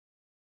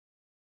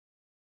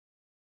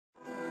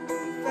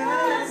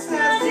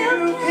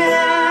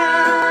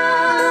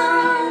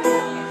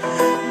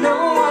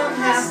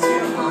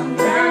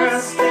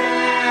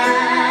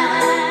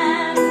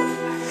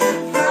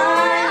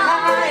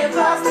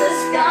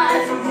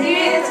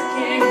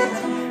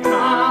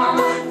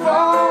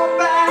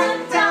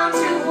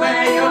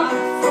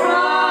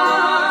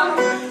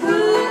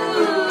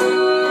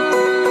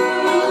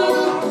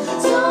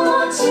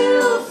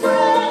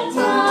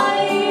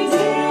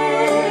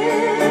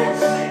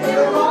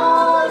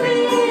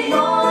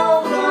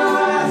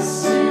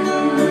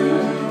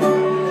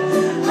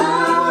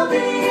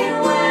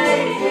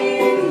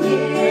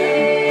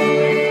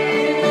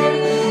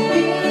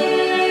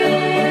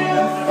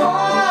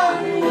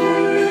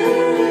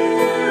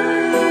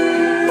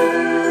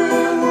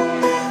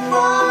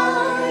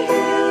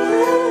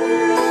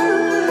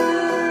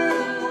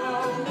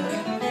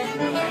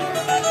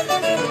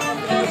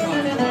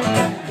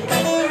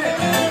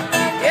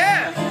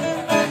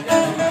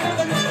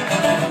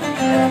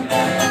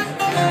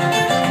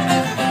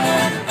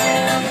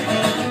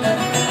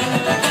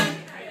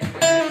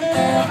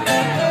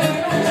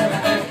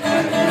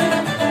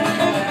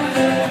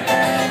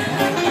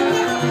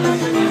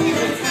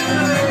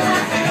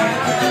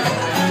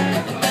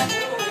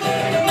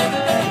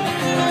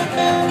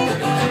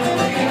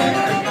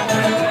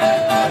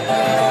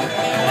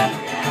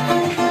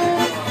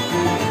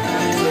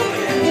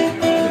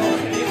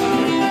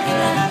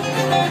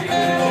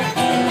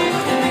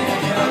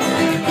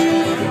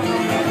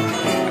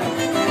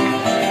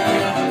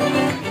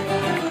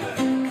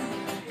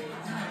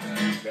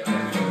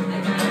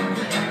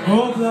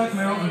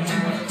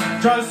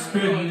just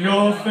spit in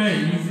your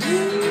face.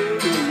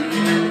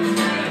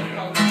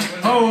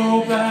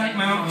 Oh, Black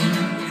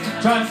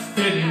Mountain, just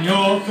spit in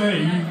your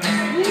face.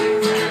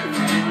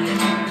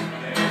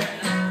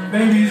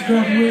 Baby's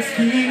got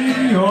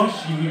whiskey or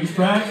she's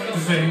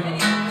practicing.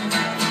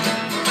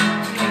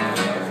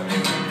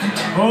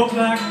 Oh,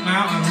 Black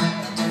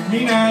Mountain,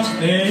 mean as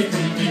they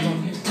can be.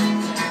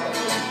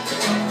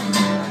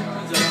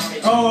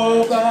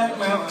 Oh, Black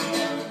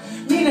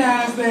Mountain, mean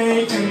as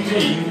they can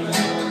be.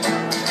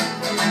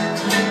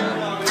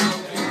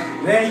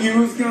 They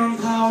use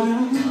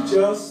gunpowder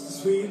just to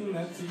sweeten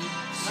that tea.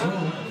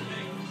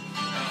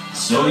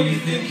 So you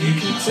think you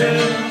can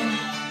tell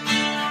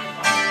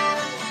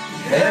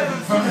heaven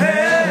from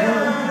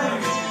hell,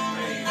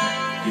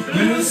 your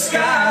blue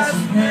skies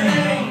from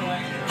pain?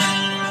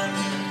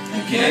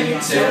 Can you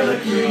tell a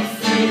green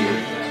field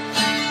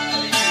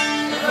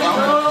from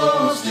a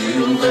cold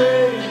steel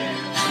rail?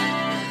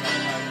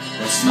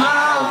 A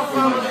smile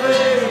from a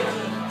veil.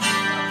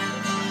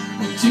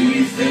 Do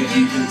you think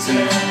you can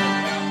tell?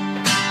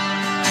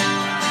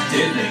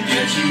 Did they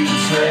get you to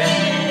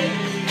train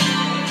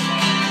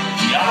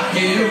your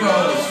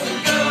heroes for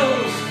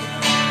ghosts,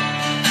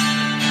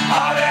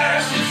 hot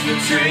ashes for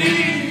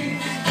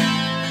trees,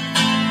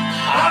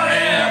 hot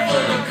air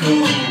for the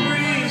cool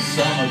breeze,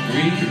 summer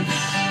breeze,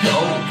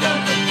 gold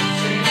company?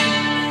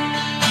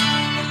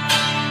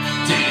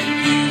 Did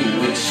you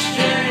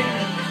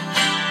exchange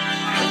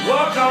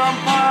walk on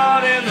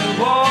hard in the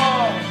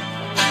war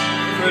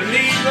for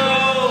Negro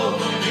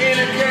in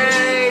a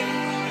cage?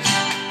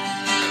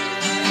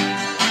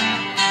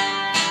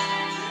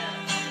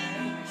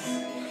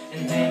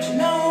 Did you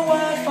know I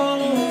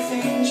follow the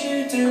things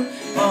you do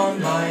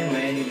online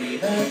when you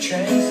leave a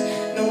trace?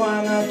 No,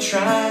 I'm not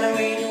trying to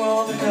win you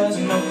all because I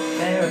know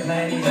there are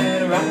plenty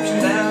better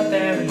options out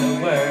there in the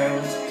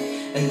world.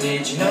 And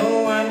did you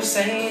know I'm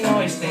saying all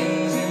these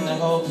things in the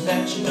hope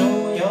that you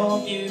know you're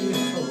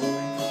beautiful?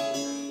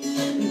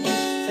 And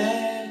if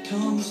there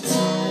comes a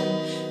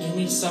time you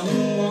need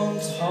someone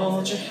to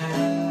hold your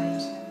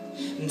hand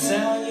and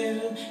tell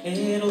you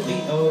it'll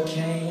be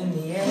okay in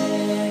the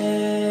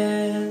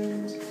end,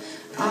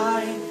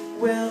 I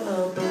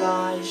will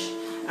oblige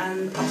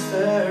and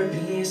offer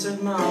peace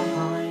of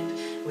mind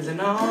with an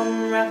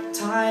arm wrapped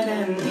tight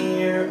and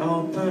ear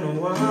open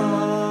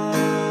wide.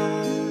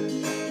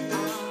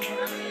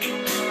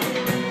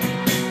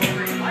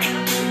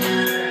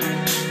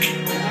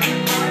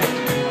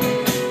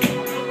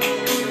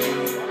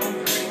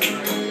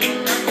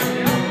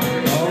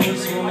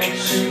 Always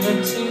watching the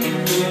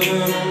TV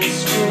on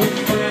school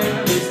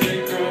friends as they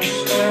crash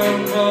down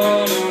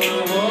hard on a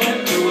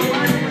hard road.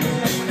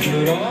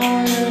 But I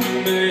am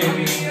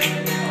maybe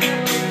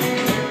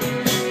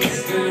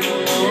it's been a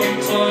long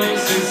time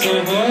since I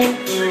heard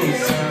those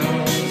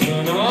sounds,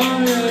 and I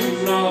have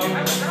not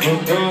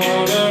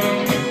forgotten.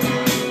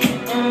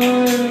 I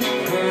have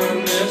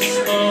found this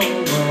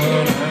moment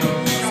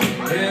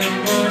out in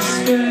my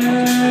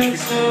spare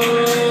time,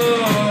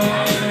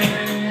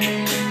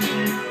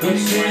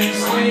 which is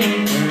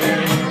sleeping.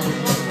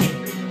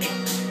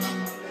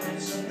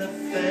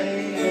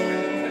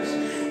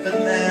 But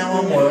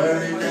now I'm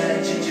worried that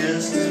you're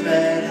just as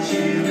bad as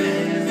you've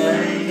been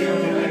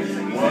labeled.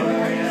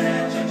 Worried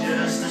that you're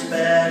just as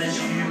bad as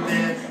you've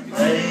been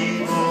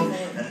labeled.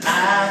 And I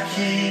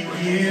keep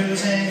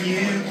using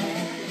you.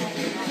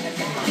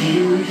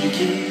 You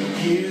keep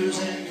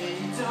using me.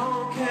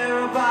 Don't care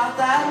about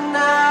that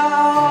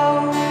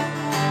now.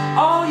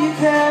 All you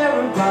care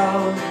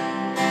about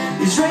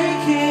is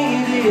raking